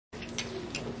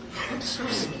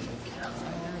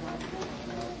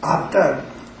After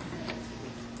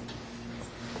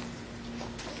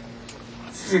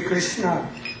Sri Krishna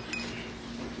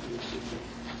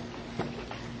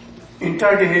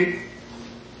entered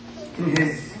in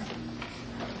his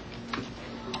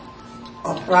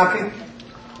Aprakrit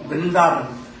Vrindavan,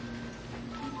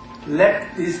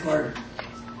 left this world,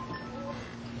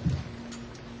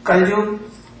 Kali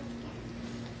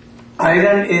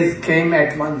Iron Age came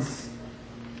at once.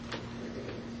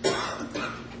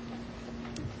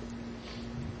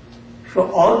 So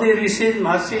all the rishis,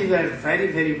 Maharishis were very,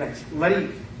 very much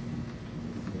worried.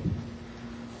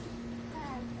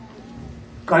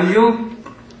 Kali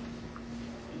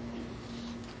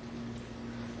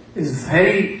is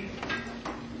very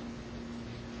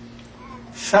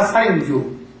suffering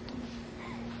you.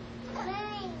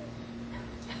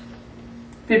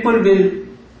 People will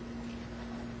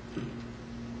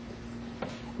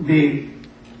be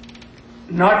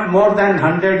not more than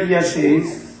 100 years age.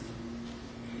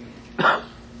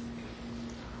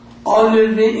 All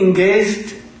will be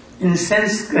engaged in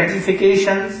sense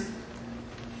gratifications.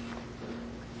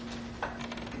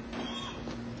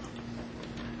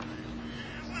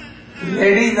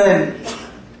 Ladies and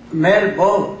male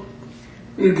both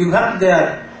will give up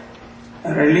their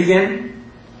religion,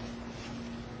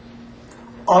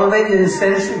 always in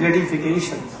sense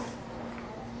gratifications.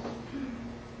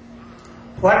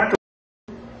 What to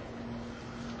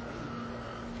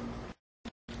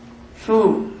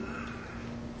so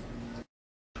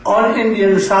all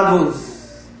Indian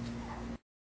sadhus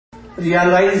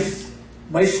realize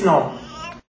Vaishnava.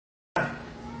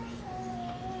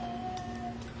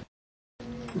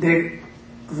 They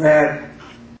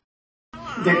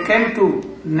came to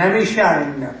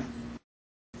Naimisharanya.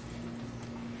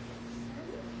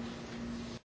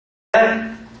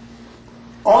 There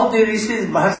all the rishis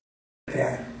Maharishi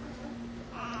there.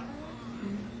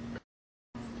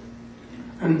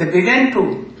 And they began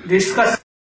to discuss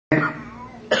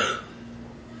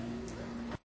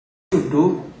to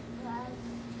do.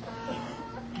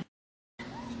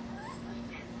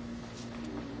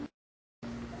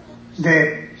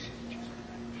 They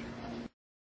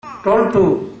told to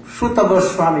Sutta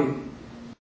Goswami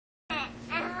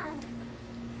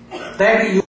that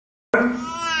you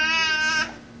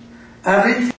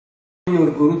everything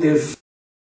your Gurudev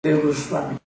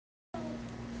Goswami.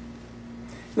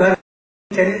 You are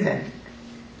intelligent.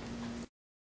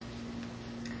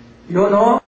 You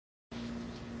know,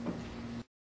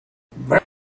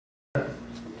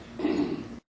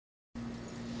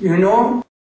 you know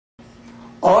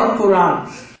all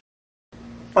Purans,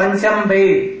 Pancham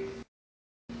Ved,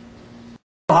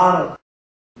 Bharat,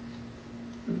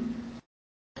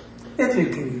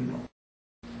 everything you know.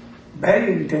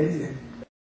 Very intelligent.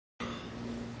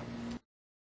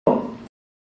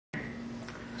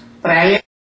 Praya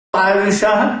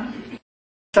Ayusha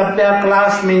Sabya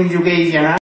class means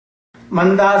Yugejana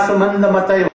Mandasu Manda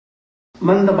Matayo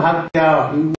Manda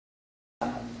Bhagya.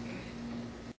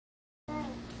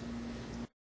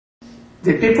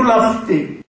 The people of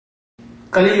the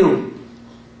Kali Yuga,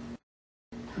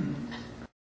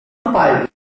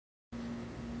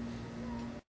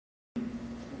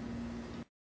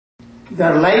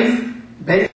 their life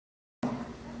very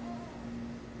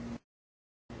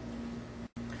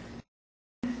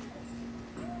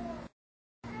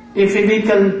if we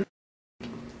can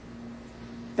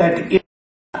that in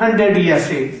 100 years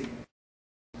age,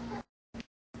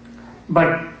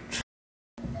 but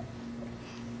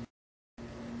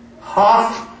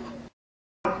half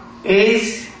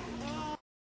age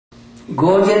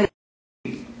goes in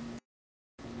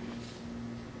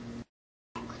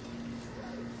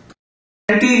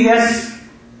 20 years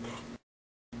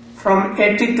from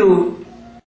 80 to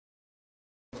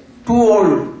too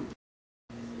old.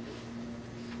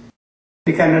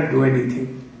 We cannot do anything.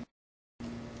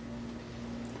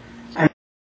 And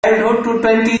childhood to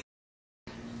 20,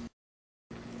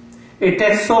 it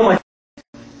takes so much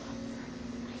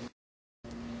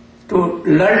to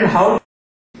learn how to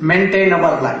maintain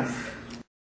our life.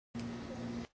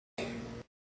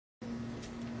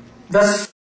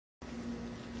 Thus,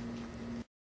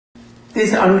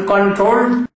 this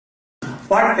uncontrolled,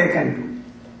 what they can do.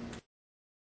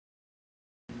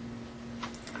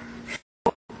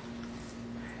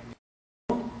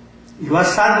 You are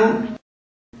sadhu.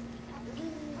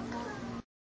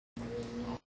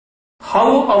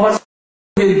 How our soul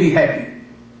will be happy?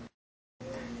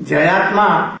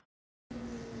 Jayatma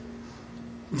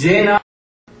Jena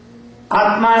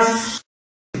Atma.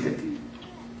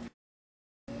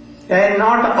 They are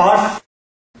not asked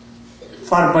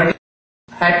for body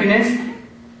happiness,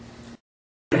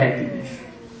 happiness.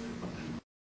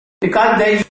 Because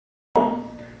there is no,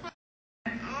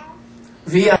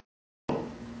 we are.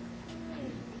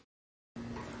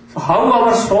 So how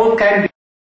our soul can be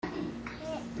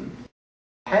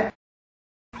happy?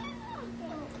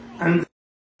 And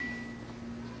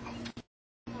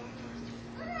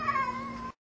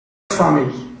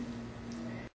Goswami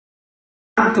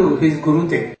to his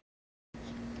Gurudev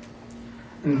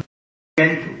and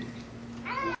began to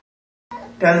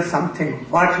tell something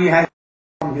what he has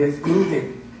from his Gurudev.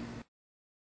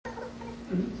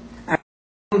 And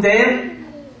Gurudev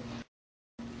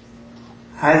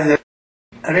has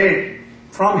read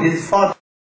from his father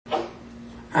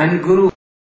and Guru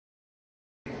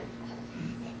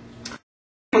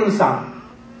Punsa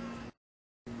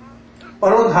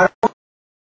Parodharma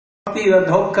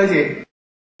Bhaktivedanta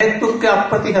हेतुक्य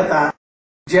अप्रतिहता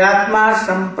ज्ञात्मा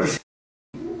Samprasad.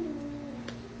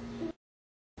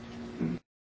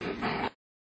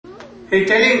 He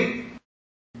telling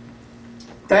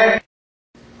that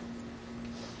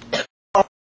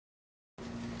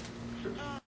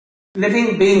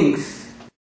living beings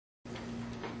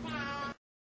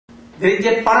there is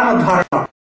a paramadharma,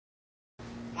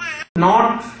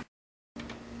 not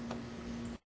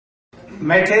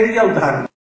material dharma.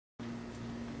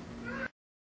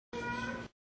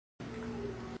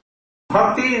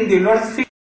 Bhakti in the Lord's feet,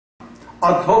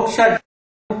 adhoksha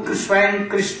Swayam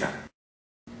Krishna.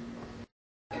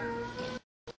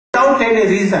 Without any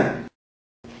reason,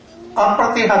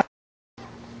 apratihat.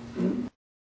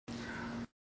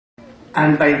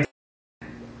 And by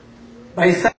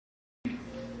saying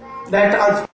that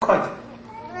adhoksha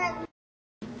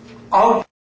out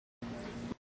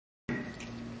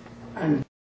and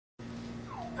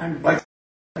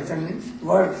bhajan means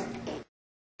words.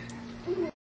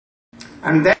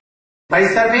 And then by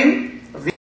serving, we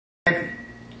are happy.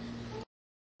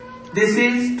 This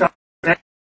is transcendental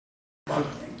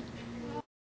bhakti.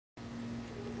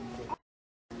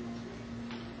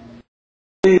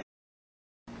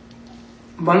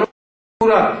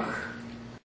 Manupurak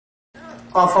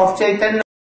of Chaitanya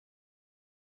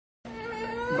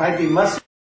by the mercy of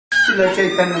Srila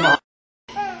Chaitanya Mahaprabhu.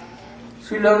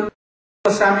 Srila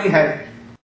Goswami had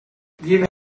given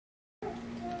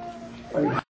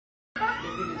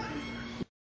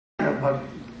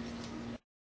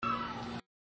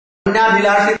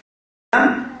अन्याभिलाषी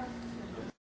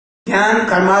ज्ञान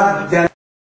कर्माध्ययन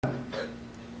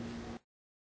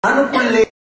अनुकूल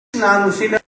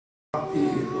नानुशील.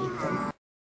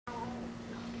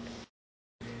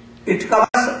 It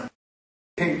covers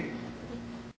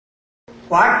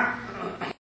what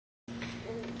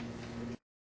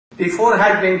before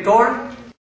had been told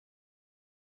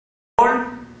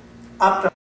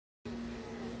after.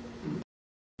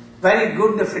 Very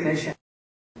good definition.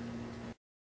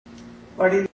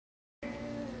 What is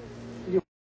you?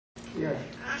 Yes.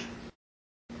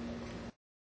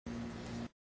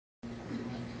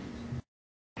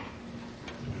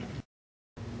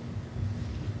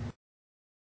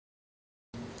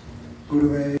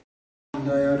 Gurave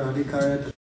Daya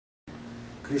Radhikaya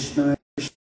Krishna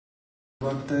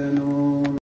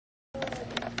Bhaktano.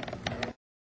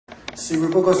 Sri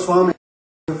Rupa Goswami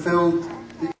fulfilled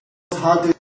the heart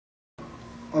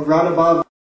of Radha Bhava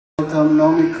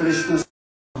Nami Krishna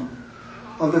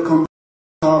of the completion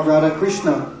of Radha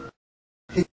Krishna.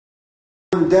 He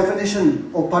gave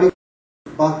definition of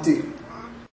Bhakti.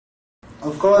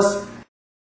 Of course,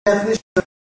 definition that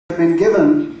had been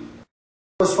given,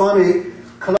 Goswami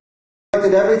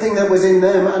collected everything that was in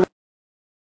them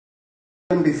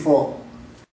and before.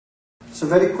 So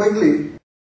very quickly,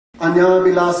 Anya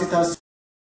Vilasita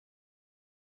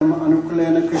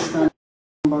Anukulena Krishna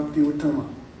Bhakti Uttama.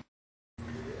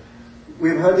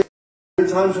 We've heard this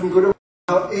many times from Guru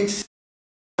how each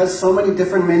has so many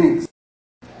different meanings.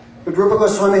 But Rupa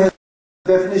Goswami has a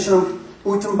definition of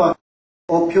Uttam Bhakti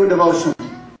or pure devotion.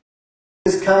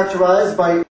 It is characterized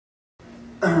by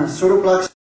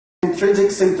Suruplaksh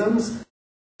intrinsic symptoms,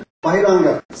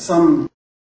 Bahiranga, some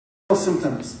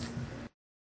symptoms.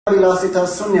 Vilasita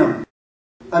Sunyam.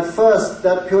 At first,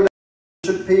 that pure devotion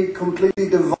should be completely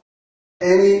devoid of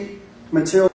any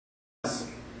material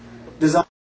desire.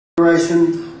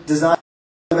 Desire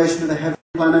elevation to the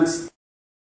heavenly planets,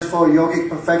 for yogic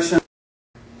perfection,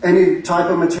 any type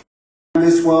of material in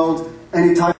this world,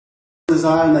 any type of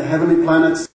desire in the heavenly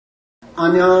planets.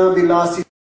 Anya Vilasi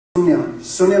Sunya.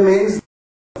 Sunya means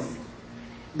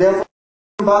therefore,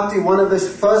 Bhakti, one of the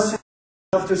first things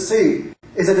you have to see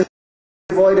is that it is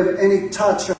devoid of any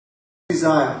touch of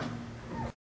desire.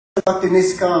 Bhakti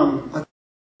Niskam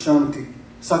Shanti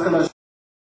Sakala.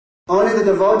 Only the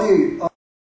devotee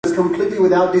is completely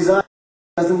without desire,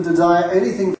 doesn't desire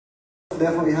anything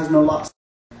therefore he has no lust.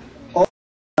 All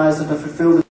desires that are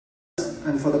fulfilled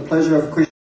and for the pleasure of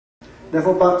Krishna.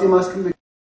 Therefore bhakti must be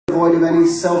devoid of any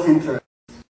self-interest.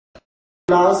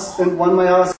 Last, then one may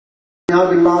ask, now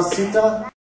the last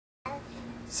sita?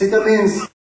 Sita means,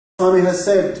 Swami has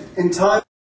said, in time,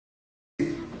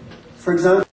 for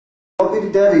example,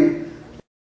 Bhaktivedanta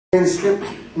being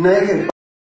stripped naked.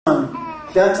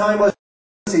 That time was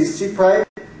she prayed,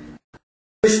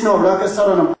 Krishna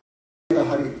Rakasaranam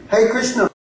Hari. Hey Krishna,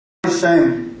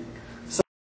 shame. So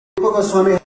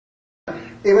Goswami,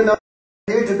 even though it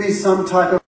appeared to be some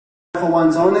type of for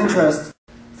one's own interest,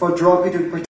 for Draupadi to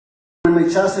protect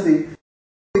womanly chastity,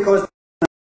 because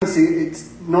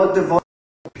it's not devoid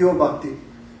of pure bhakti.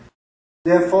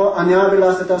 Therefore,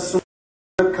 anyavilasata suna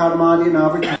karmadi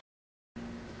navrita.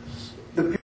 The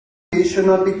pure bhakti should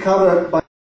not be covered by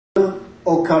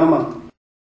or karma.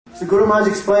 So Guru Maharaj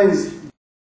explains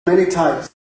many types.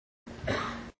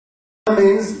 Karma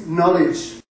means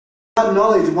knowledge. Without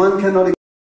knowledge, one cannot exist.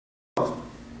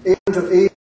 Even to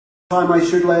eat, tie my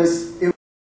shoelace, even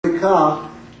the car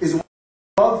is one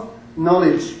of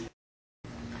knowledge.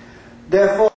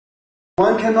 Therefore,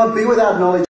 one cannot be without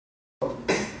knowledge,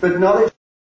 but knowledge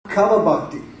cover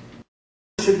bhakti.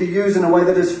 It should be used in a way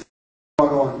that is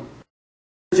Bhagavan.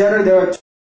 Generally, there are two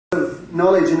types of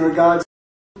knowledge in regards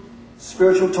to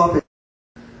spiritual topics.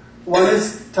 One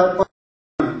is tattva.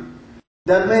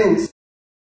 That means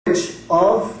knowledge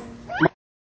of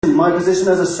my position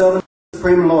as a servant of the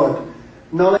Supreme Lord.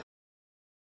 Knowledge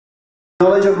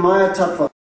of Maya Tattva,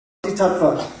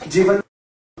 Tattva, Jiva,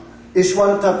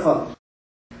 Ishvara Tattva.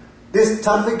 This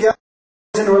Tattva gyan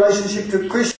in relationship to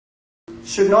Krishna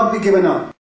should not be given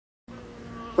up.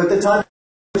 But the Tattva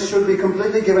should be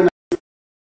completely given up.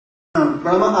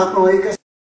 Brahma Atma Eka.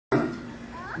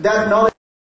 That knowledge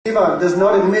of Jiva does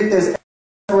not admit there's any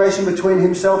separation between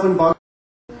himself and Bhagavan.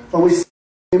 But we see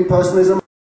impersonalism,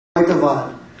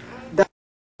 Advaita. That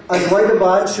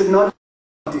Advaita should not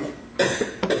be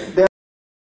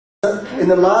in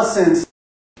the last sense,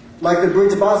 like the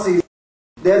Brijavasis,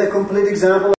 they're the complete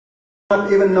example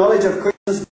of even knowledge of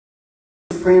Krishna's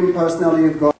Supreme Personality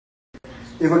of God.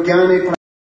 If a Gyani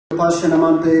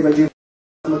Pasyanamante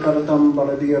Vajivakaratam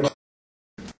Baladiyava.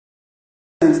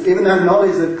 Even that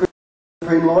knowledge that Krishna is the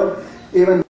Supreme Lord,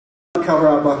 even cover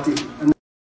our bhakti and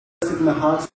sit in the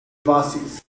hearts of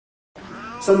Vasis.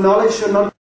 So knowledge should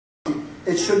not be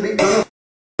bhakti. It should be in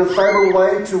a favorable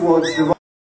way towards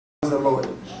the Lord.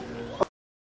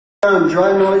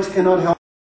 Dry knowledge cannot help,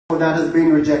 for that has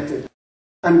been rejected.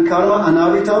 And karma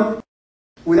anavitam,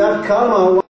 without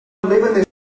karma, one can live in this.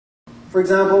 For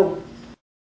example,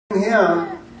 here,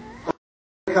 I'm in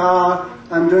a car,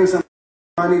 I'm doing some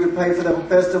money to pay for the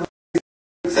festival,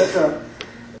 etc.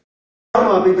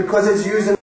 Karma, because it's used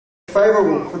in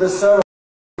favorable for the service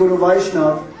of Guru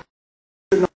Vaishnava.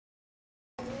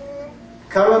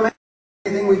 Karma means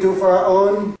anything we do for our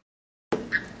own,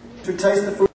 to taste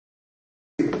the fruit.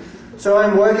 So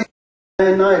I'm working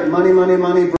day and night, money, money,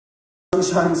 money,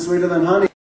 sunshine sweeter than honey,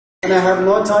 and I have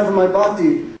no time for my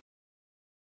bhakti,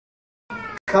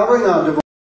 covering our devotion.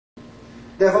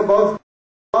 Therefore, both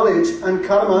knowledge and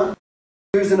karma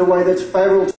are used in a way that's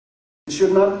favorable to it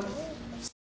should not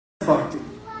bhakti.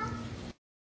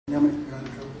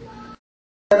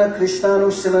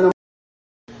 Krishnanu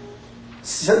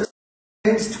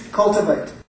means to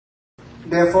cultivate.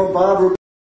 Therefore, Bhava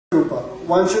Rupa,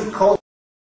 one should cultivate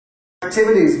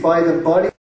activities by the body,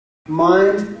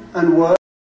 mind and word,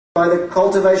 by the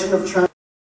cultivation of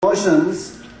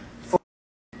emotions for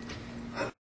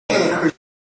Krishna.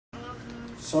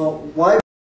 So why?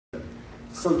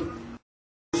 So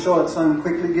short, so I'm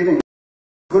quickly giving.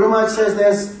 Guru Maharaj says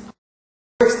there's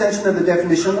extension of the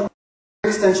definition,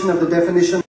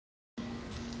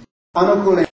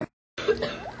 Anukula.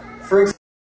 For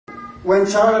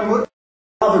example,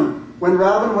 when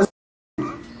Ravan was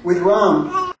with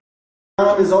Ram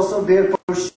is also Veer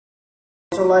Purush,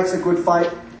 also likes a good fight.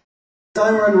 The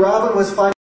time when Ravan was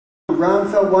fighting, Ram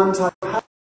felt one type of happiness.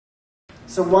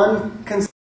 So one can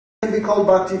be called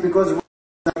bhakti because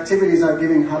activities are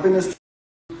giving happiness.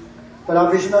 But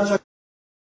our Vishnu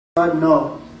God,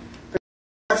 no. He's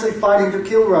actually fighting to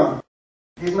kill Ram.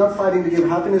 He's not fighting to give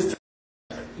happiness to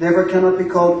Ram. Therefore cannot be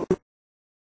called.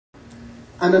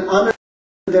 And an other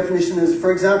definition is,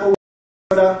 for example,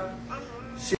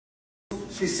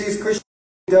 she sees Krishna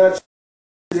dirt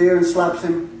his ear and slaps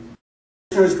him.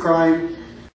 Krishna is crying.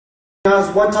 He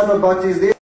asks, what type of bhakti is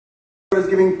this? Is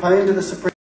giving pain to the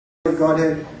Supreme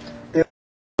Godhead. They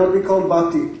will not be called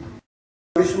bhakti.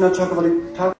 Vishnu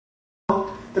Chakravati.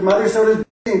 The Mother Soda is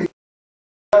beating,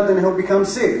 then he'll become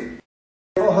sick.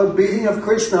 Her beating of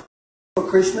Krishna for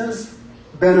Krishna's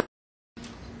benefit.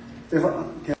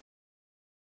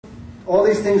 All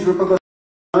these things Rupa Goswami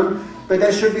done, but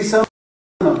there should be some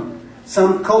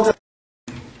culture.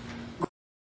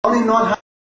 Only not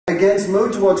against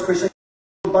mood towards Krishna,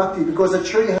 bhakti, because a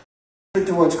tree has mood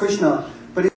towards Krishna,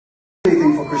 but it's not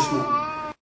anything for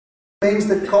Krishna. It means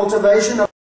the cultivation of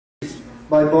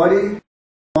by body,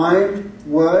 mind,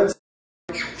 words,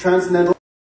 transcendental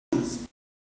actions.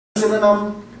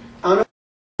 Anu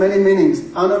many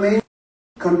meanings. Anu means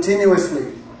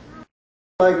continuously.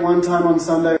 Like one time on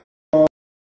Sunday,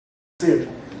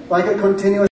 like a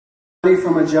continuous money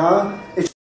from a jar,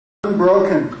 it's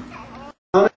unbroken.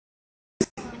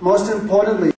 Most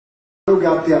importantly,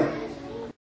 Anugapya,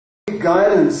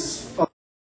 guidance of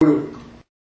Guru.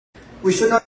 We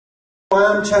should not say, why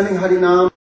I'm chanting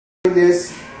Harinam,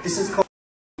 this is called,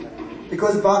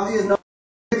 because bhakti is not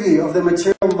the activity of the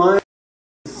material mind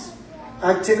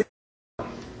activity.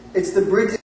 It's the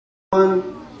bridge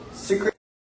one secret.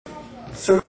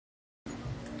 So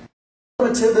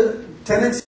the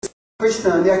tendencies of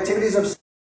Krishna and the activities of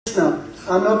Krishna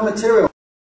are not material.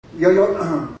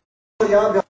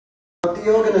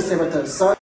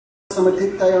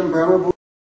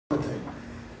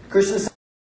 Krishna says,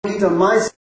 my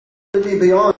ability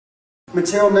beyond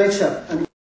material nature, and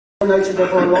material nature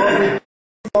therefore along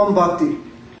from bhakti.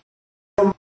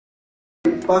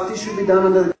 Bhakti should be done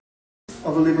under the guidance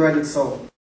of a liberated soul.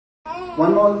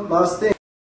 One more last thing.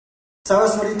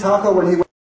 Saraswati Thakur, when he went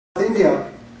to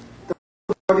India, the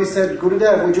devotee said,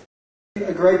 Gurudev, would you be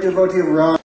a great devotee of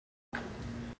Ram? He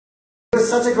was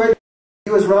such a great,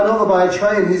 he was run over by a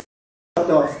train, he's chopped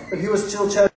off, but he was still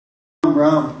chanting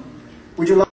Ram. Would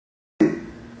you like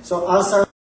him? So Asar,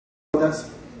 that's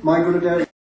my Gurudev,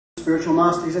 spiritual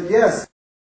master, he said, yes,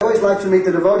 I always like to meet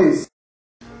the devotees.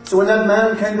 So when that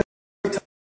man came to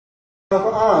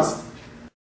Thakur asked,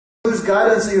 whose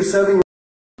guidance are you serving?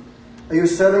 Are you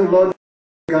serving Lord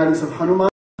the guidance of Hanuman?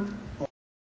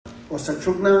 Or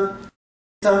Satrugna?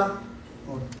 Or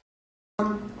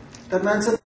that man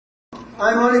said,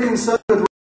 I'm only concerned with.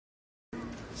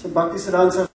 So Bhakti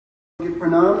Siddhanta give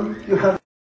pranam, you have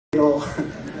it all.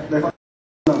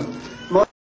 Most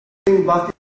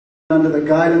bhakti under the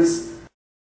guidance,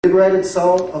 liberated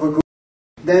soul of a Guru.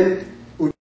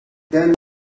 Then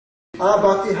our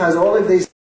bhakti has all of these,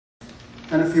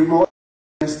 and a few more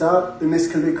start, then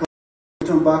this can be called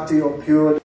Uttam Bhakti or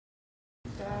pure.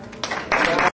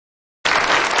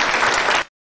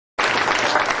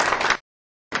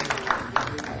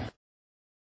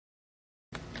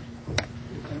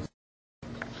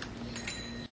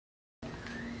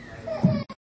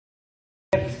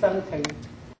 Something.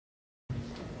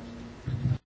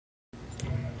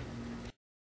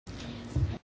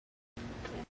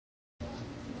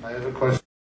 I have a question.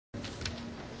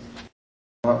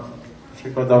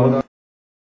 Sripad Damodar,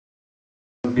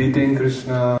 beating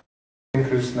Krishna,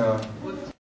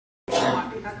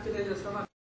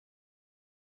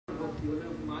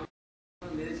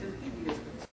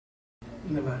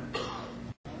 Never.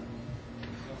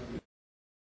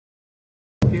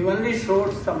 He only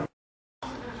showed some.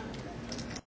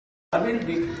 I will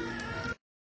be.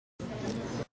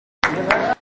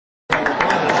 Never.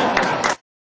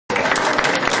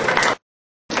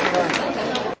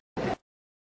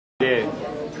 Yeah.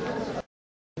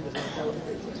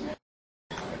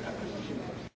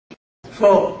 So,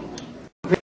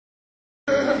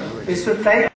 we should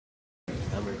try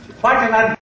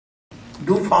whatever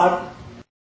do for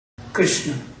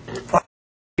Krishna, for the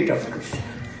feet of Krishna.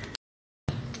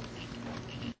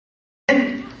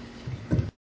 Then,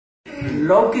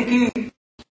 Laukiki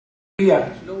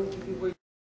here,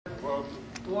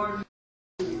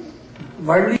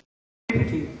 worldly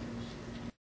activity.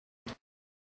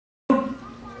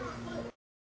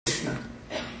 Krishna.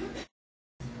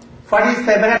 What is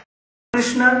favorite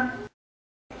Krishna?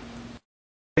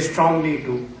 Strongly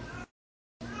do.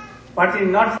 What is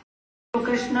not to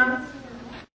Krishna?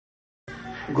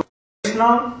 Go to Krishna,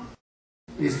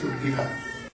 we should give up.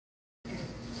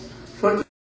 So,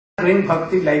 doing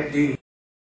bhakti like this.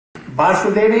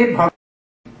 Vasudevi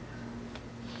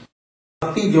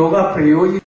bhakti yoga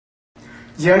prayogi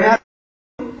jana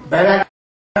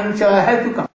vairagya has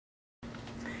to come.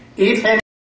 If and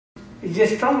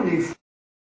is strongly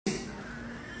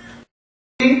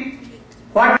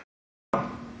what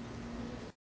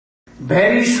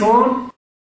very soon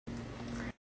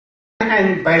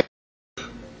and by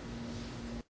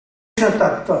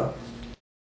tattva,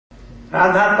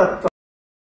 Radha tattva,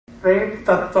 Prem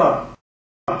tattva,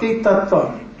 Bhakti tattva,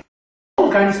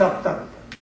 all kinds of tattva,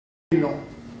 you know.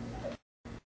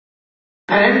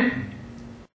 And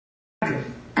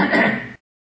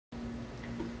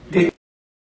the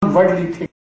some worldly thing.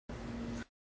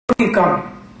 It comes.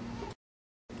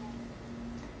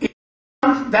 It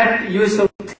comes that you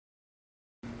should think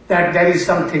that there is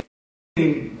something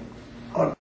in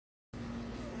or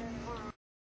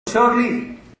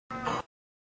surely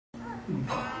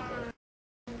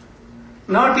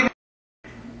not even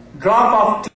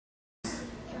drop of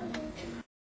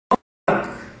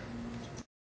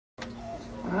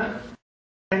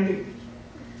and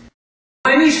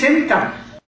any symptom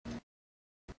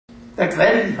that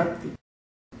where is bhakti.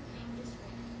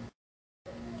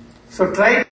 So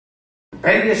try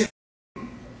various.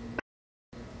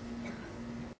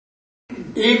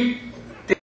 If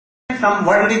some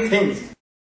worldly things,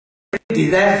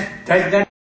 desires, touch that,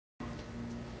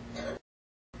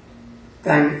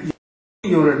 then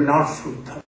you are not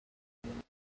Shuddha.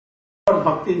 Or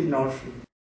bhakti is not Shuddha.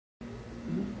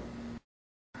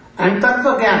 And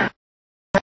Tattva Gyan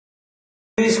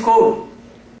is called.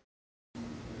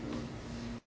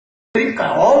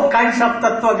 All kinds of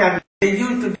Tattva Gyan. They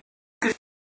used to be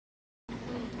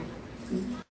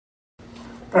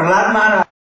Prahlad Maharaj.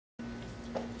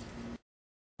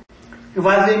 He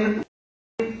was in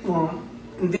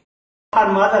the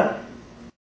our mother.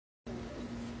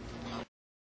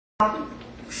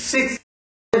 6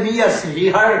 years he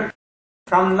heard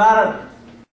from Narayan.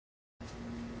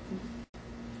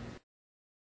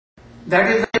 That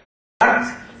is the earth.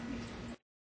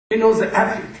 He knows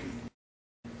everything.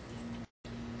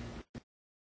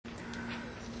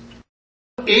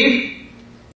 If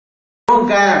no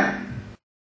gap,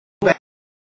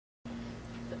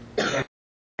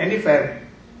 anywhere,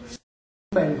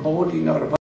 and hold in our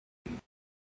body.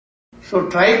 So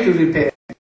try to repair.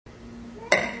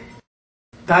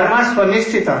 Dharma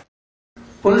swanisthita,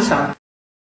 pulsam,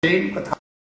 same katha.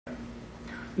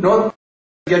 No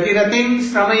jatiratim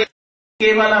sramaya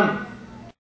kevalam.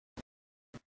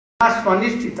 Dharma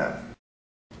swanisthita.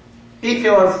 If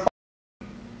you are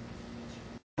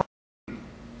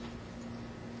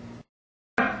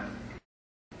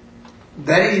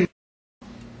there is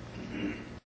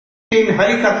in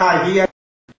Harikatha here,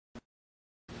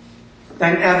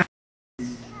 then everything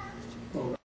is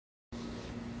over.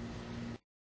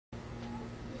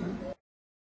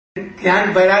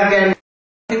 Jnana, Vairagya and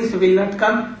things will not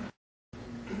come.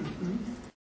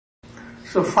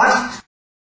 So first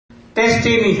test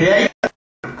in here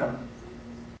will come.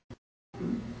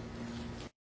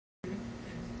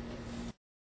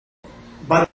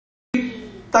 But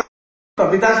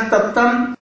Vidas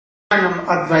Tattam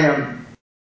Advayam.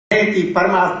 की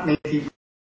परमात्मा की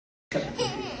शक्ति.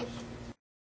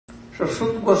 So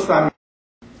Sutta Goswami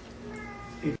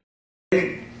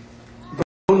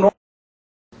know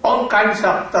all kinds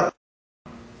of tattva.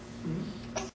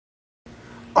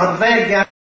 Advaya Jnana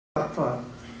tattva,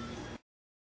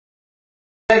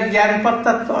 Jnana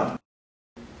tattva.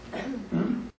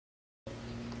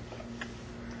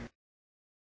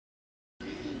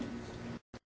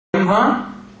 Brahma,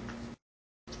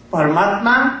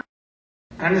 Paramatma,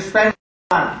 and spend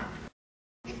one.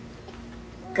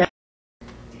 Okay.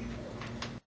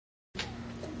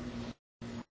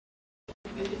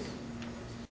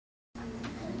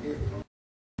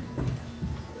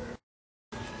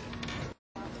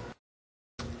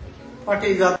 What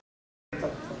is that?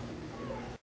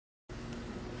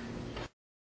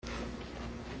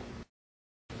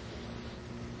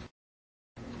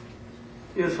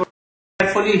 You should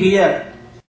carefully hear.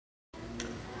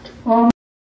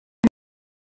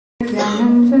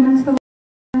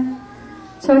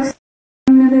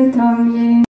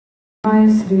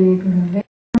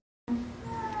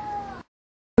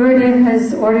 Gurudev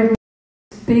has ordered me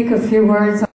to speak a few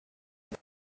words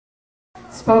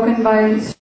spoken by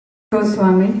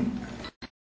Goswami.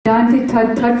 Yanti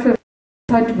tat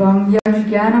tattvam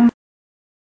yajnanam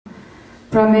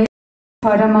prame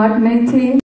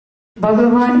paramatmeti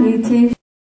Bhagavan iti.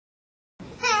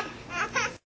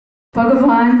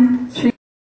 Bhagavan Sri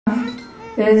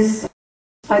is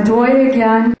Advaya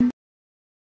Gyan,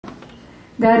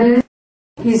 that is,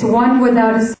 he's one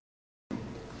without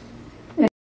a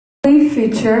complete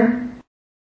feature,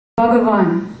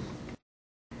 Bhagavan.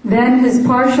 Then his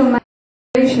partial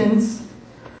manifestations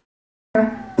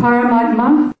are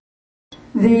Paramatma,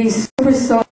 the super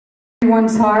soul in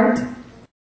one's heart,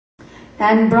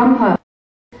 and Brahma,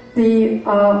 the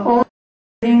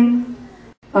all-living,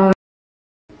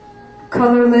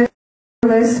 colorless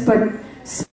but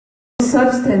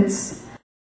substance,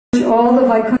 which all the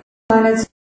Vaikuntha planets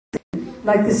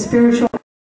like the spiritual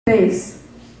space.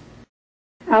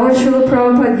 Our Srila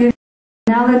Prabhupada gives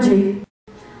an analogy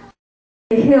of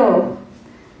a hill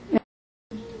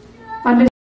under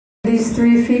these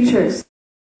three features.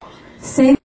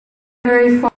 Same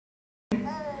very far away,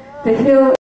 the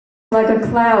hill is like a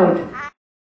cloud.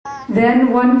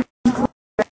 Then one comes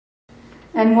closer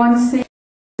and one sees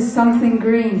something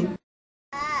green.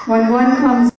 When one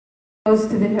comes close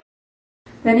to the hill,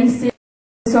 then he sees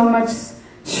so much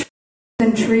shrubs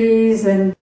and trees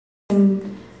and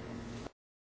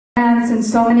plants and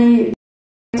so many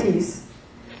varieties.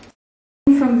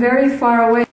 From very far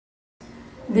away,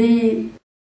 the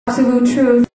absolute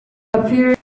truth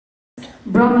appears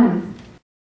Brahman,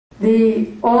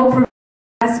 the all-pervading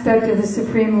aspect of the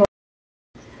Supreme Lord.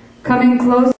 Coming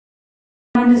close,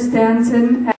 one understands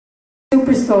him as a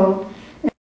super soul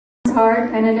in his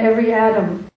heart and in every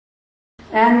atom.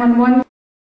 And when one comes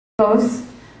close,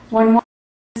 when one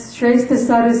traces the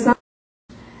sadhusanga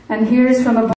and hears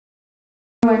from above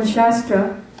and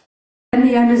Shastra, then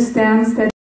he understands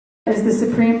that he is the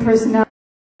Supreme Personality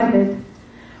of Godhead,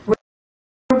 with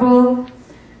horrible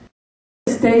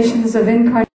stations of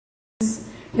incarnations,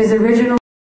 his original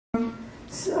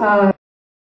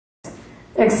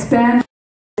expansion,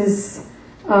 his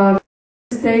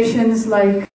stations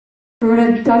like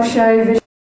Purna Dakshaya Vishnu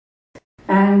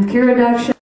and Kira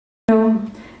Dakshaya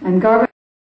Vishnu and Garbha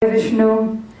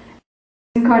Vishnu,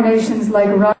 incarnations like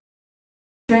Raja,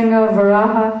 Stringa,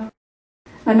 Varaha.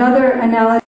 Another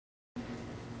analogy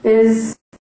is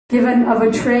given of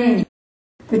a train.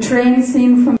 The train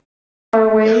seen from far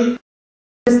away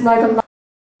is like a light.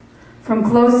 From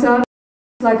close up,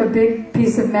 it's like a big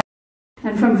piece of metal.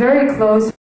 And from very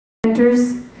close,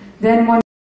 enters, then one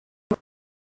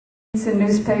reads in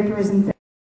newspapers and things.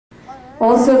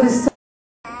 Also the sun,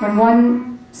 when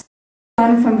one sees the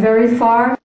sun from very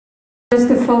far, just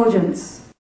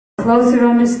effulgence. Closer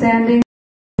understanding,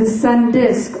 the sun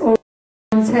disk over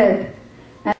one's head,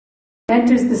 and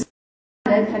enters the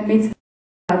planet and meets the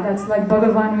God. That's like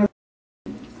Bhagavan.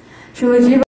 Srila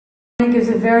Jiva gives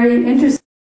a very interesting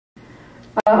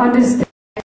understanding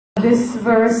of this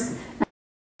verse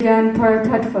and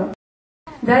Paratattva.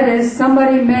 That is,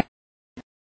 somebody may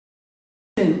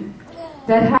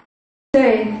that has to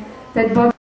say that Bhagavan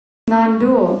is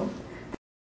non-dual,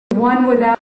 one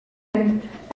without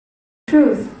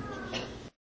truth.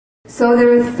 So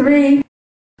there are three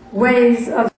ways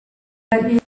of that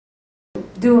he is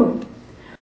dual.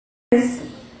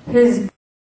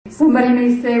 Somebody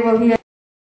may say, well, he has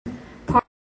part of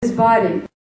his body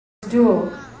is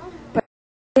dual. But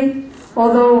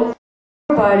although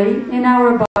in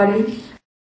our body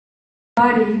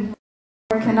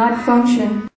cannot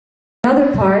function,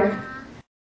 another part,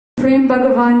 Supreme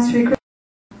Bhagavan Sri Krishna,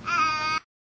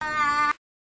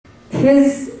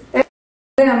 his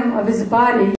limb of his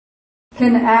body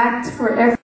can act for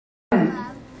every limb.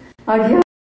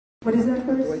 What is that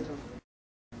verse?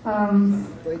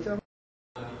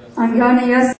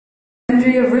 Anganiyas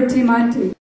Andriya Vritti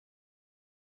Manti.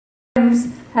 Limbs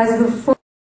has the full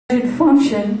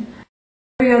function of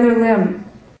every other limb.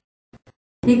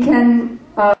 He can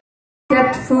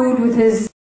accept food with his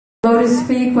lotus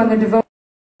feet when the devotee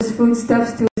puts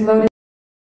foodstuffs to his lotus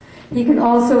feet. He can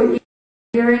also eat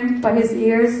hearing by his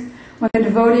ears when the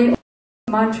devotee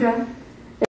mantra,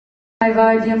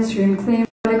 Naivadyam Srim Klim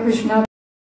Krishna.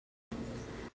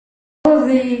 All of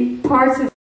the parts of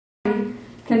the body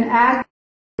can act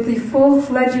with the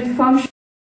full-fledged function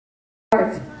of the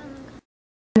heart.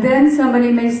 And then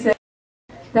somebody may say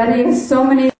that he has so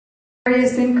many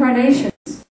various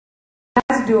incarnations.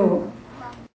 That's dual.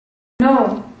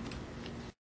 No.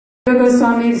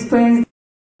 Goswami explains the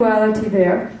duality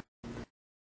there.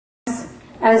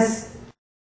 As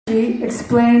he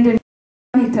explained in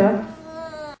Gita,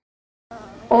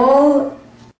 all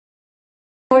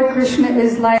Lord Krishna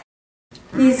is like,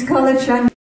 he's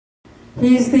Kalachandra,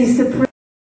 he's the supreme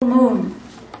moon.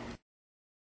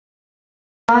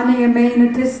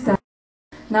 Aniyamenatista,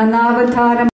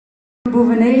 Nanavataram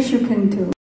Bhuvaneshu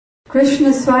Kintu, Krishna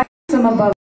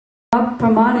Swasamabhava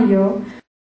Pramanayo,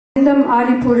 Indam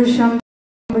Adipurisham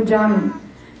Vajami.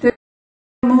 There's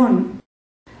a moon,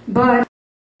 but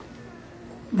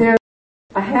there's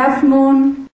a half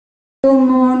moon, full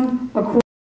moon, a quarter,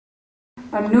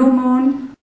 a new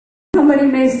moon. Somebody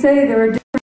may say there are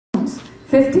different moons,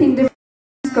 15 different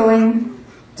moons going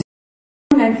to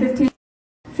the moon and 15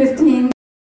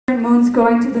 different moons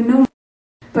going to the new moon.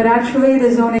 But actually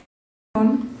there's only one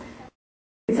moon.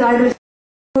 It's either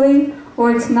fully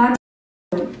or it's not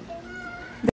fully.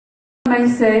 They may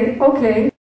say,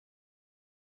 okay,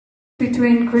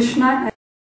 between Krishna and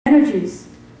energies.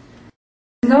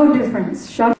 There's no difference.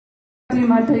 Shakti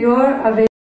Matayor Ave.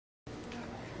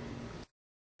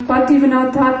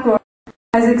 Bhaktivedanta Thakur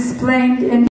has explained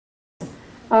in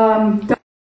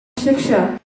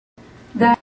Shiksha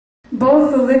that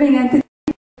both the living entity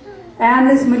and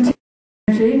this material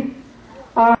energy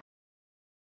are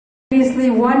obviously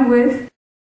one with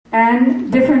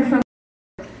and different from,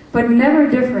 but never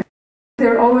different.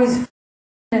 They're always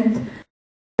present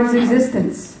towards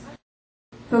existence.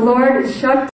 The Lord is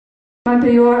Shakti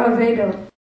Matayor Avedo,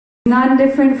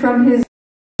 non-different from his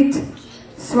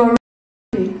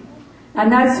Swarupi,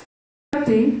 and that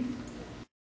Shakti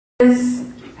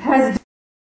has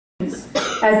difference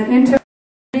as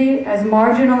inter-energy, as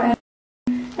marginal energy,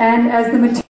 and as the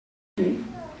material energy.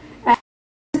 And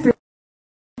the spirit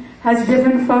has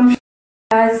different functions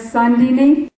as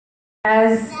Sandini,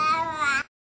 as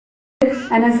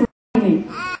and as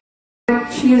Lamini.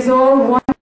 But she is all one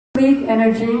complete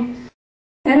energy.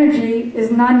 Energy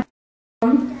is not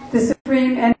the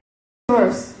supreme energy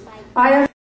source. I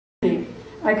have energy.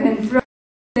 I can throw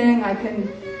anything, I can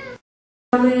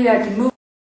slowly, I can move,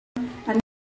 and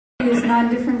energy is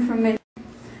not different from me.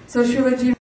 So Srila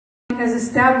Jiva has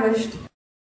established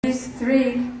these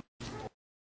three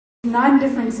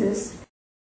non-differences.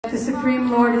 The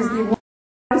Supreme Lord is the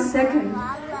one second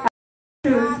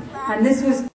truth, and this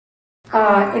was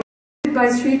explained by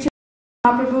Sri Chaitanya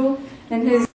Mahaprabhu in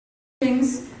his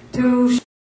teachings to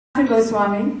Sri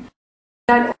Goswami,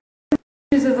 that all the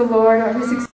teachings of the Lord are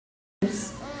his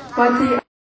expressions, but the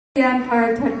Adyan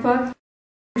Paratattva,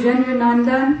 Jendra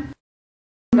Nandan,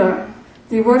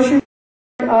 the worship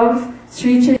of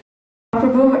Sri Chaitanya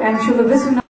Mahaprabhu and Srila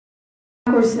Vishwanath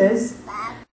Thakur says,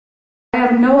 I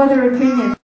have no other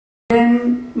opinion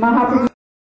than Mahaprabhu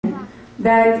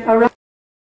that around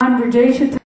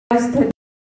Brajesha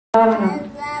Tadavana,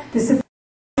 the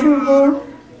supreme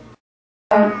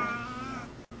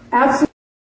absolute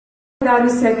without a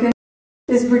second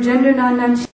is Brajendra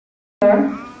Nandan Shikar.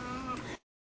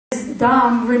 This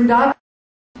Dham, Vrindavan,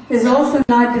 is also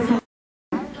not different.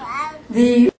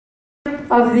 The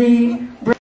of the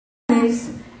Brahmanis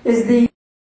is the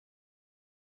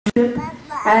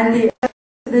and the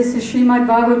this is Srimad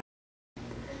Bhagavatam.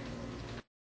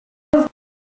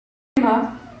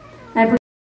 And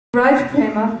Raj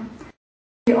Prema,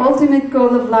 the ultimate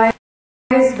goal of life,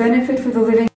 is benefit for the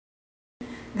living.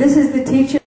 This is the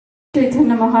teaching of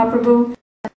Chaitanya Mahaprabhu.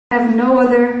 I have no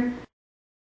other,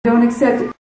 don't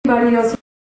accept anybody else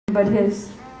but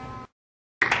his.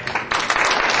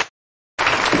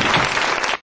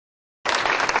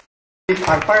 The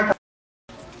purport of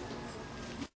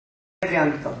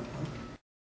Bhaktivedanta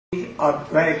or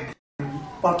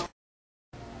Bhakti,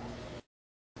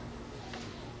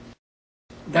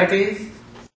 that is,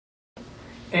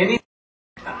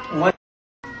 anyone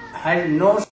has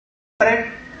no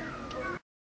separate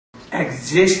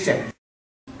existence.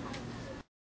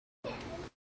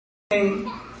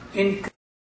 In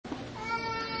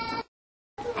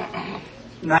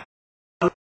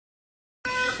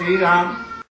Sri Ram,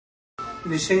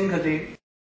 Nishingadev,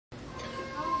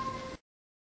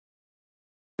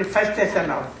 manifestation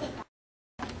of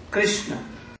Krishna.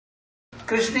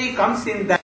 Krishna comes in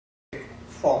that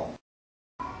form.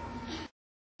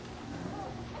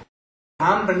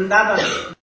 Ram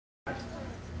Vrindavan,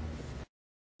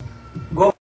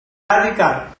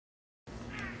 Gopadika,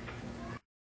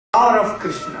 power of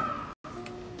Krishna.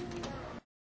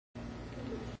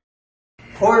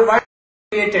 Whole world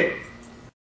created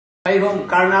by whom?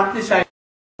 Karnapni Sai.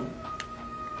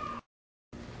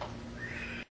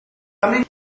 Coming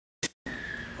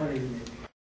originally.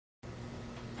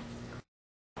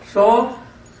 So,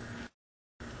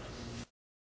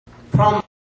 from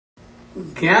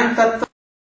Gyan Tattva,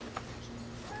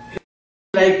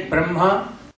 like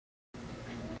Brahma,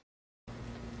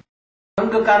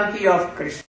 Angakanti of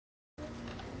Krishna,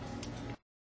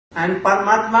 and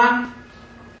Paramatma,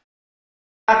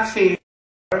 Sakshi,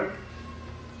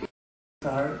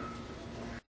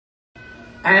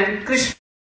 and Krishna,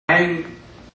 and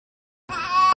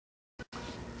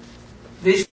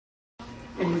this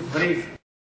in brief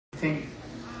thing.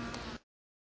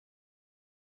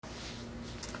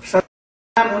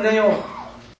 Munayo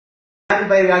and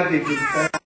Vairagya Gita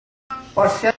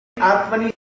Pasya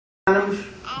Atmani Anam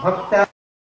Bhakta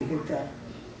Gita.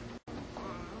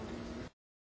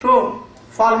 So,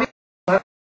 for me,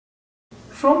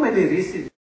 so many rishis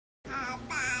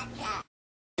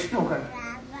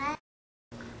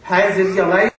has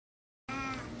realized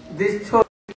this story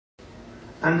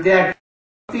and they are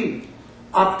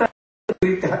after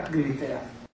Gita.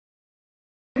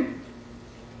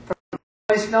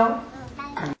 Now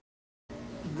and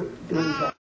doing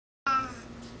that.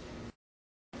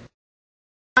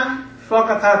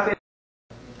 Swakatha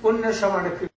Punya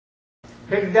Samadhi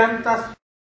Vedanta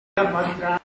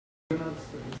Mantra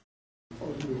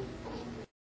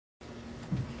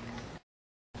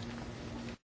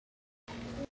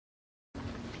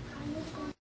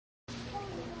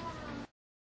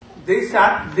these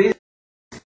are the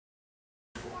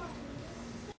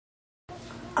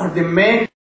main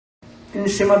in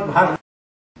Srimad Bhagavatam.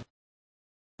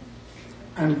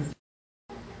 And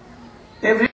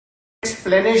every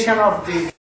explanation of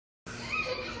the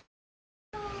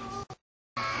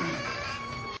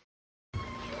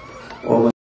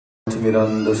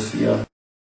Mirandasya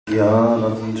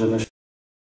Jnananjana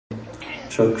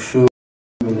Chakshu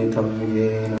Militam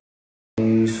Yena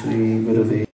Sri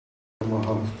Gurave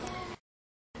Namaha.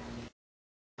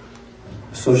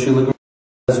 So Srila Guru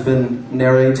has been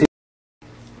narrating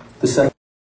the second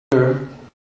chapter,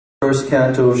 first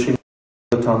canto of Srimad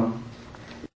Bhagavatam,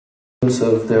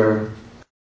 of their,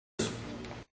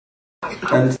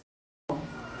 and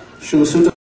Srila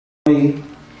Sutta Goswami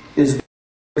is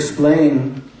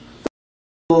explain the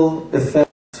full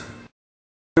effect of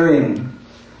hearing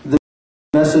the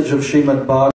message of Srimad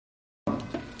Bhagavatam.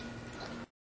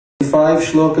 5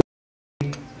 shlokas,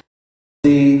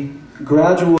 the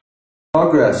gradual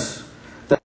progress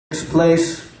that takes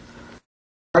place in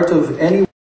the heart of anyone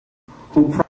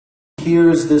who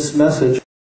hears this message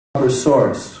from her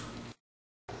source.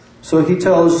 So he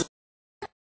tells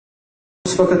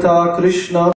Svakata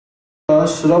Krishna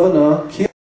Sravana Kirtana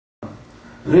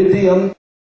Hridiyam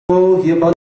ko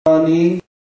hyabadani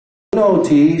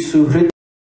noti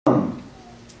suhridam.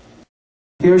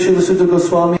 Here Srila Sutta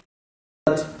Goswami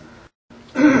that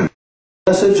the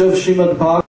message of Srimad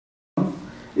Bhagavatam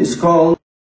is called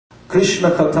Krishna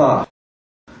Katha.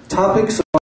 Topics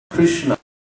about Krishna.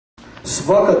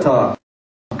 Svakata.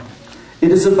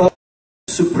 It is about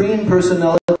the Supreme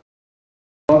Personality of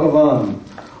Bhagavan,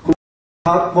 who is the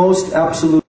topmost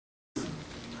absolute.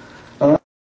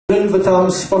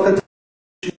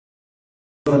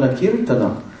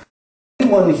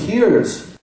 Anyone hears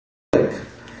it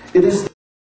is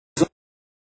the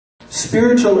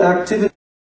spiritual activity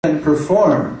can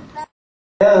perform,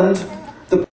 and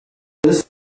the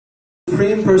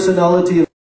Supreme Personality of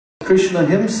Krishna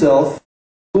himself,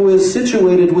 who is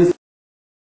situated with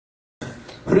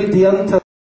Hridiyanta.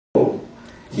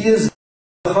 He is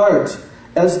the heart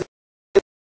as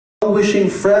the wishing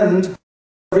friend of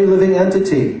every living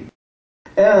entity.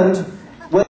 And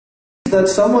when he sees that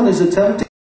someone is attempting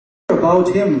to hear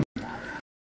about him,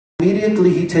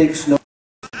 immediately he takes note.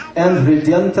 And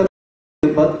Hridyanta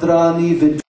Bhadrani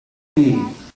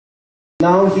Vidhi.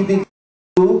 Now he begins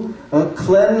to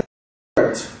cleanse the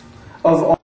heart of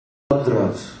all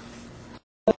Bhadras.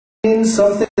 That means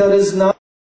something that is not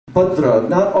Bhadra,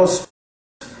 not auspicious,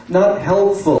 not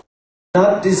helpful,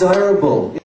 not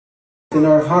desirable in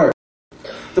our heart.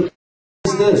 The point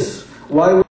is this: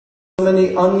 why would so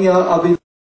many anya abhi,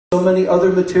 so many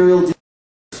other material desires?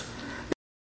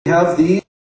 We have these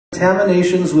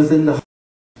contaminations within the heart.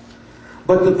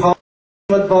 But the power of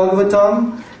Srimad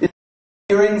Bhagavatam is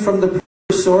hearing from the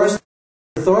pure source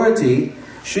authority.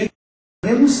 Shri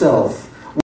himself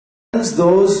will cleanse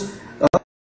those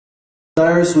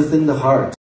desires within the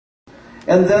heart.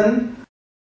 And then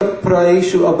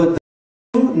Praeshu abadhu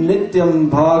nityam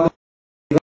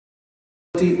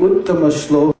bhagavati uttama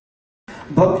shloka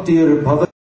bhaktir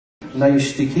bhavat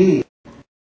naishtiki.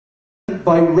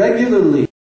 By regularly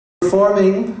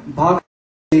performing Bhagavata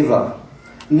Seva,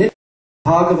 Nitya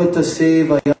Bhagavata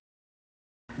Seva,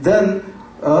 then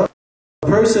a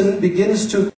person begins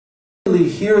to really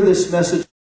hear this message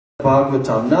of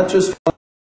Bhagavatam, not just once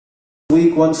a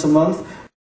week, once a month,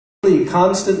 really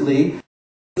constantly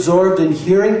absorbed in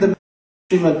hearing the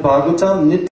Srimad Bhagavatam,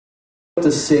 Nitya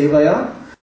Bhagavata Sevaya.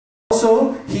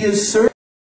 Also, he is serving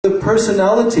the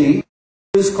personality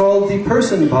who is called the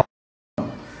person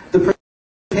Bhagavatam, the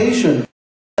personification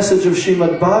message of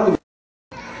Srimad Bhagavatam.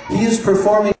 He is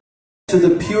performing to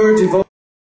the pure devotion of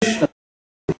Krishna,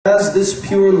 who has this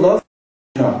pure love for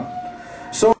Krishna.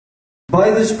 So,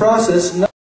 by this process,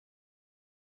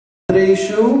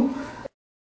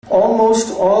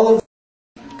 almost all of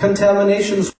the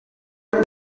contaminations are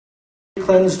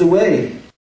cleansed away.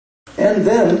 And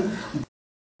then,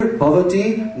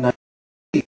 Bhavati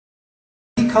Naiti.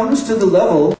 He comes to the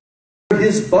level where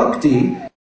his bhakti,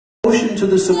 devotion to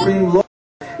the Supreme Lord,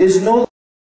 is no longer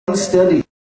unsteady.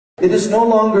 It is no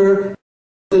longer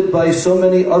affected by so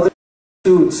many other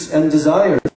pursuits and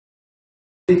desires. It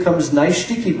becomes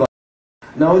Naishtiki Bhakti.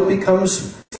 Now it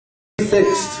becomes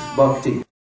fixed bhakti.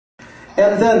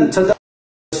 And then, Tada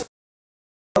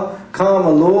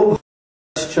Kama Lobha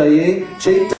Chaye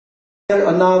Chaitanya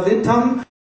Anavitam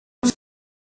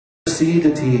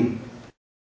Siddhati.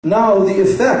 Now the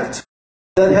effect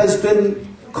that has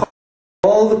been causing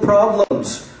all the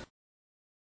problems,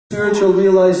 spiritual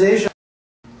realization,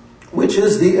 which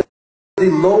is the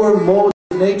lower mode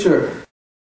of nature,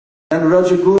 and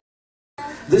Rajaguna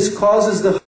This causes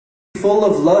the heart to be full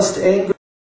of lust, anger,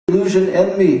 delusion,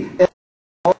 envy, and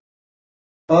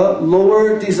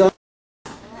lower desire.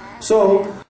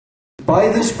 So, by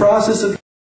this process of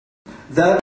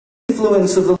that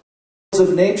influence of the laws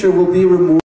of nature will be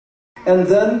removed, and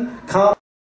then now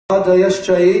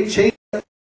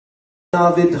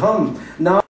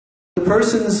the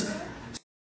person's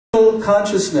spiritual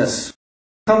consciousness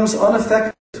becomes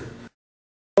unaffected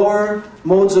by lower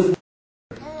modes of nature.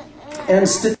 And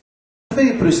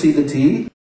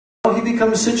now he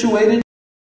becomes situated in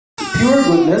pure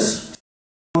goodness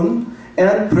and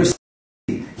prasad.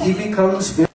 He becomes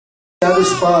very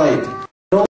satisfied,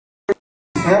 no longer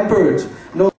hampered,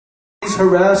 no longer is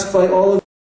harassed by all of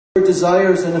his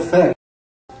desires and effects.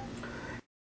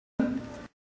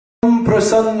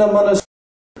 Prasanna manas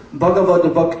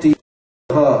Bhagavad Bhakti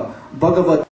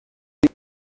Bhagavad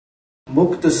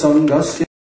Mukta Sangasya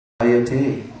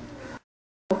Ayate.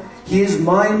 His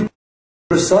mind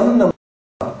prasanna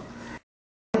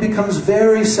becomes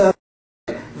very satisfied,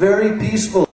 very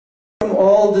peaceful from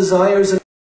all desires.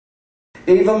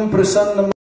 Evam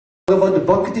prasanna Bhagavad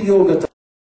Bhakti Yogata.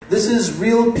 This is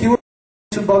real pure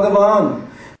to Bhagavan.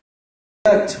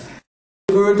 In fact,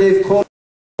 Gurudev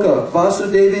Koka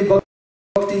Vasudevi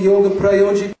Bhakti Yoga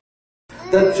Prayojita,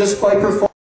 that just by performing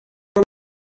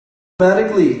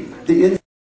automatically the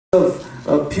influence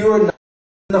of pure knowledge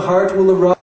in the heart will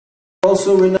arise,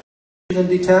 also renunciation and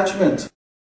detachment.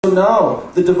 So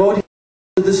now the devotee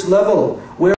to this level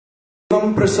where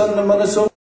prasanna manaso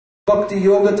bhakti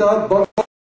yogata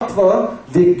bhagavatva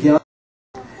vigyan,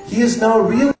 he is now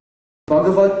real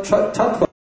Bhagavat Tattva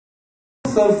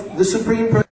of the Supreme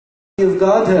Personality of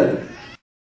Godhead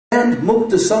and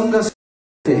Mukta Sangasya.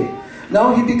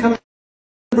 Now he becomes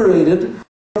liberated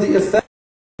from the effect of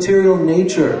material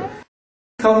nature.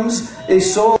 He becomes a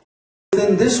soul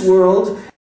within this world,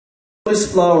 a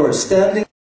lotus flower standing in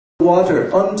the water,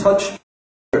 untouched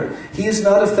water. He is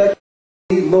not affected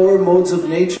by the lower modes of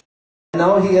nature.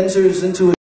 Now he enters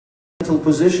into a mental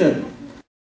position.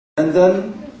 And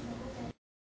then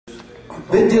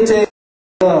Vidyate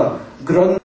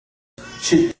Grandha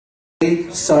Chitte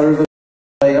Sarvaya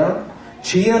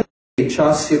Chiyane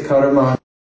Chasya Karma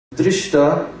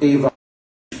Drishta Eva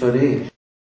Ishvare.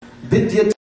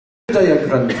 Vidyate Hridaya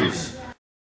Grandhis. In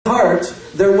the heart,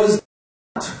 there was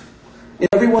not. In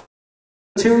everyone's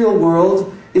material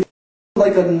world, it was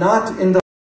like a knot in the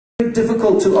heart. Very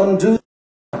difficult to undo the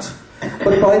knot.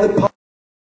 But by the power of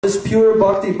this pure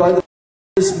bhakti, by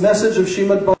this message of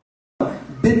Srimad Bhagavatam,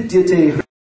 Vidyate Hridaya,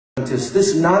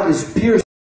 this knot is pierced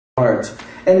in the heart.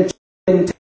 And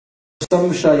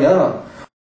samshaya,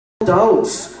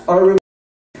 doubts are removed.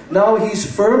 Now he's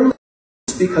firmly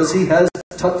because he has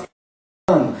tattva.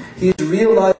 He's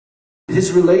realized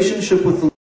his relationship with the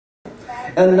Lord.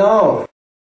 And now,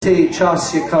 te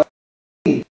chasya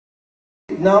karmi,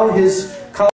 now his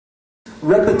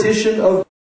repetition of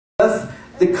death,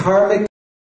 the karmic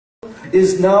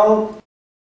is now,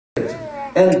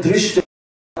 and drishta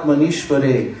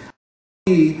manishvare,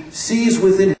 he sees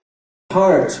within his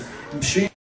heart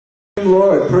Sri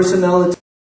Lord, personality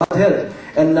of Godhead,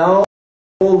 and now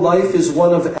whole life is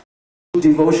one of absolute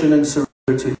devotion and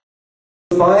surrender to Him.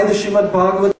 By the Srimad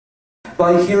Bhagavatam,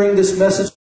 by hearing this message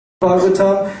of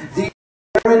Bhagavatam, the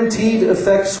guaranteed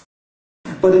effects,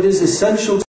 but it is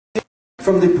essential to hear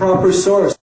from the proper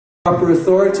source, proper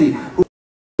authority, who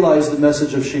realize the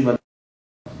message of Srimad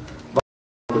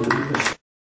Bhagavatam.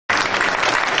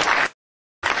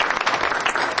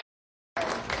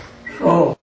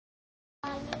 So,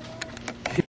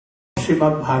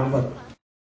 Srimad Bhagavatam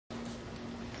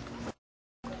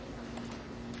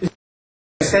is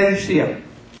essential.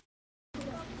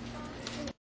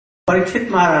 Parikshit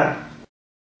Maharaj,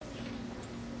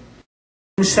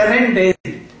 in 7 days,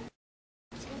 he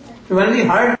only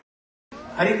heard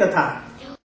Harikatha.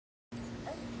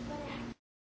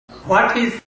 What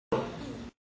is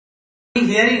he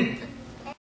hearing?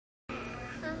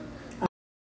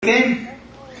 Again,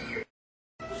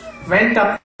 went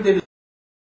up to the Lord.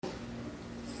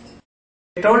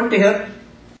 Told her,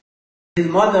 his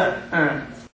mother,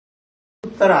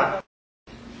 Uttara,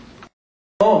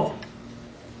 oh,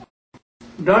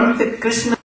 don't take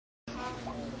Krishna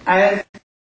as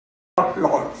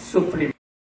Lord Supreme.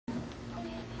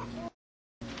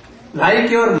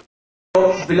 Like your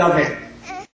beloved.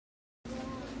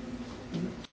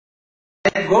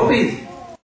 Like gopis,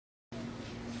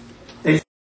 they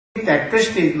think that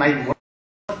Krishna is my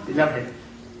most beloved.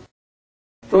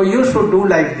 So you should do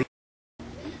like this.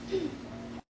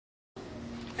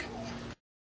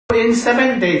 In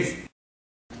 7 days,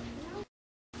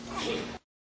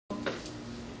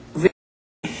 we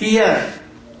hear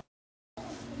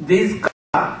these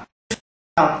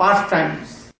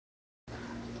pastimes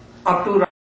up to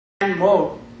and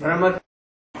more, Brahma,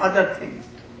 other things.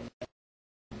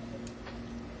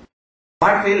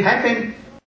 What will happen?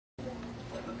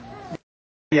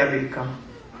 Here will come.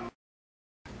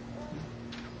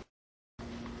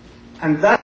 And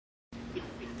thus,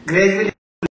 gradually,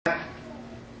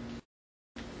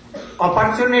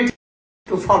 opportunity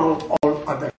to follow all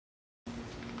others.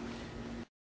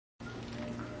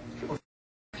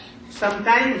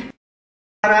 Sometimes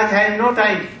Maharaj had no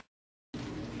time. He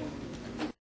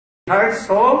heard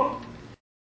so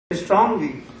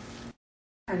strongly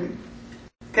and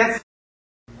kept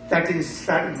that in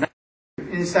 7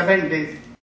 days.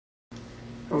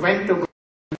 Went to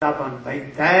Vrindavan. By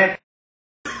that,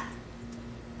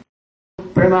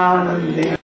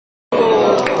 Premanande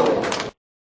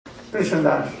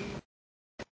Krishnadas.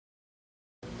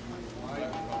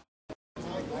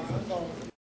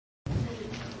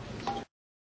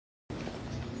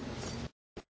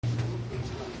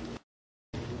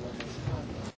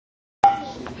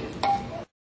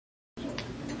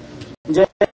 Jai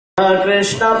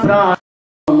Krishna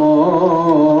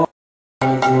Pramo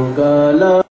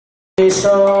Jugala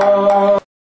Isha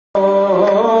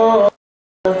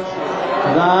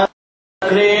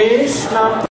Krishna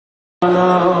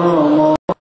Pramo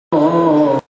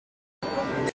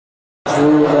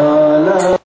Jugala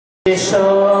Isha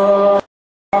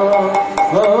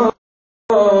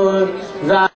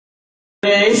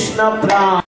Krishna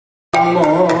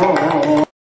Pramo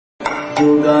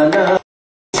Jugala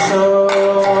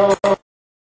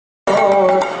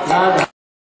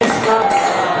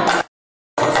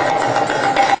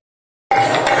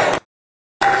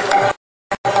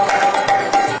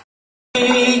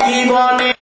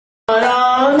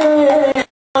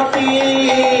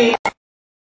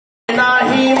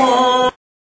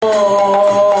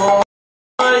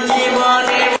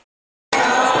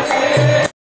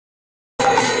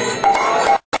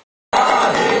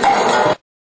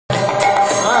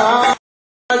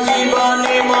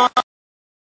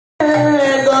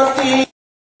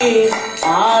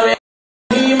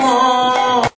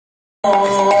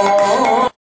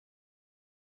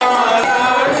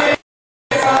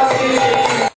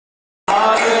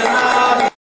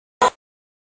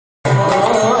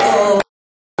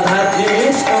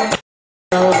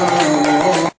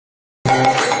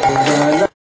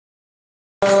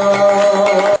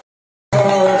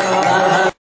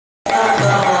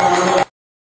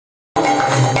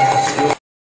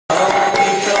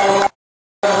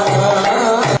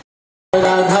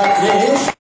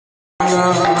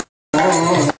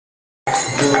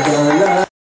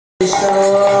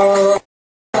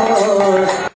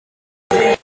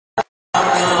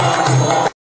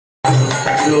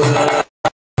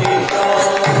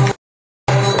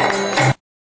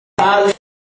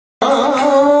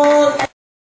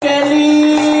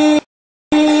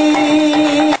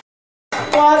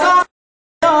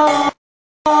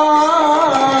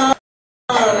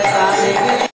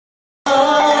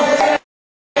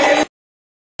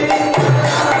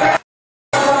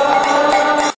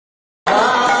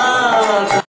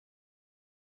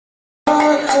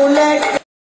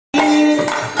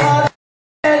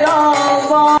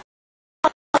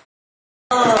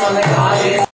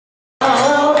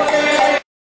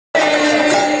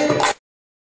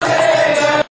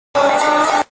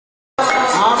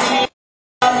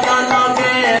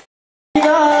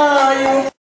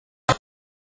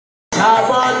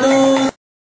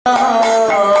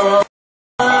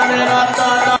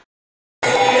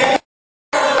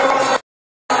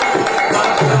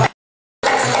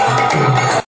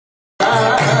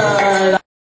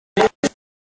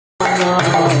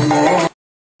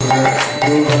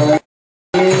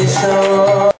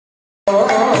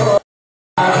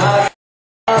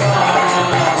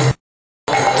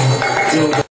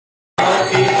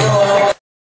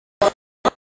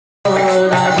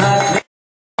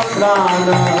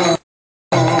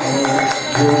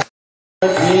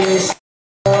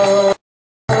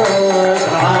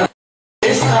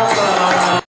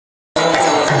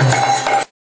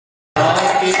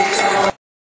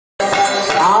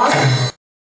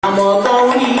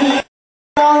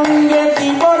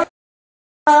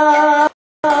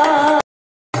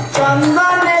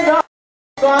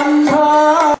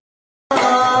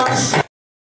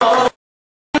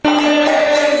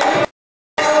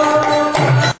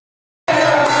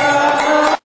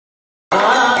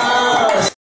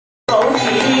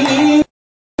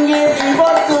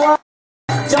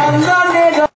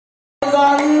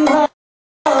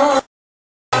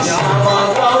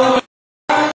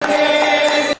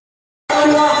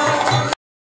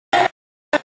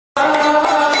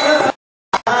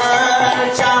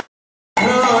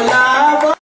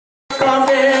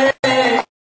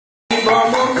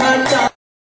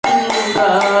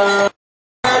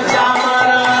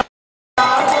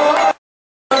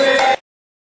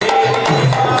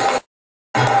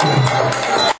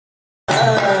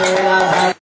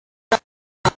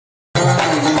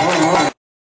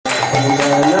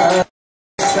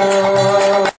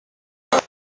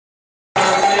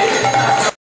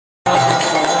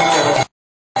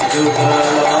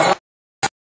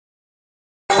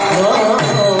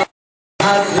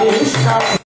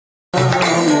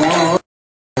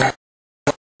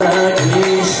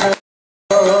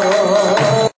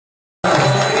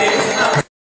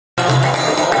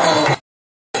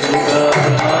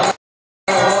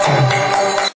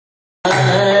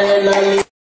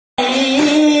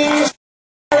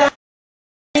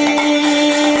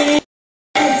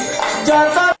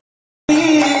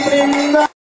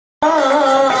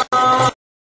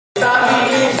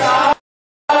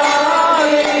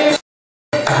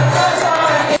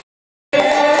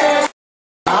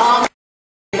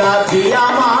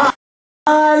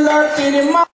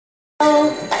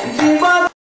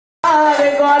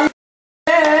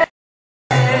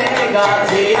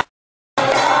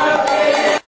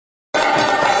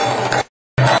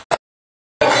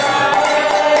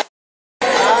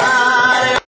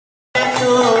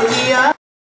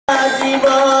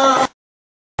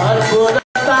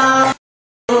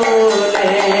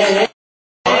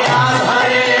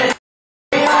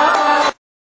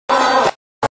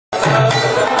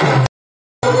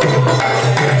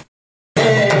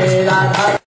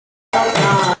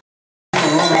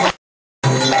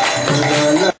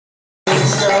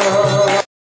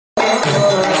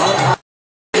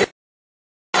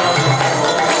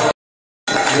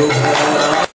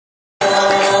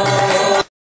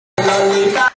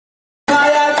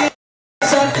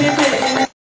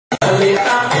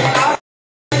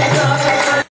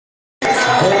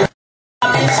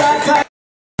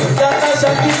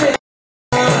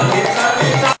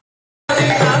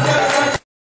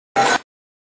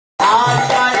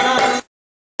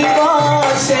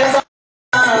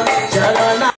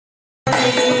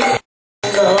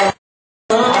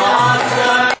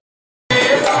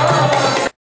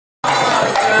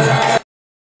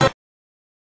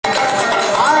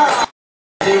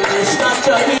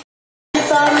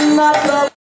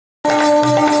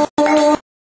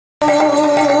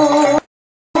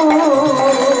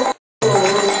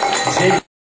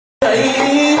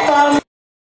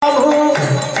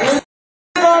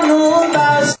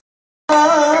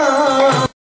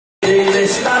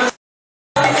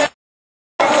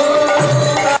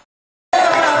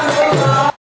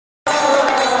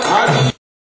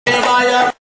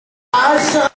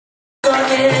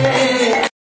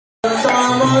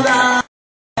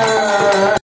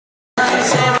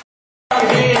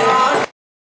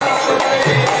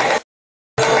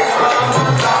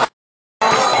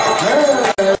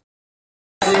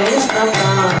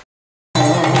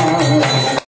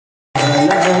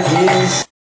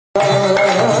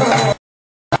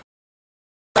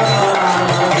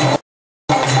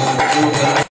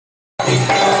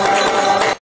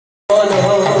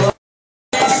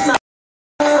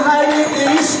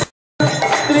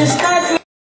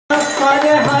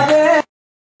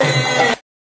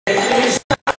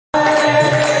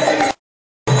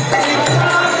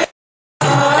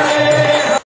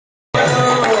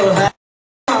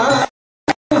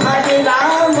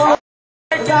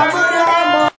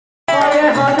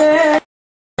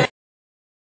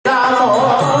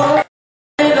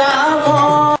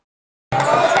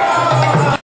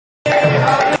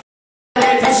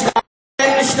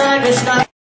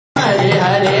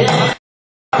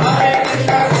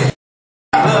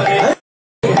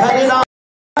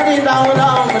Hare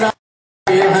Ram,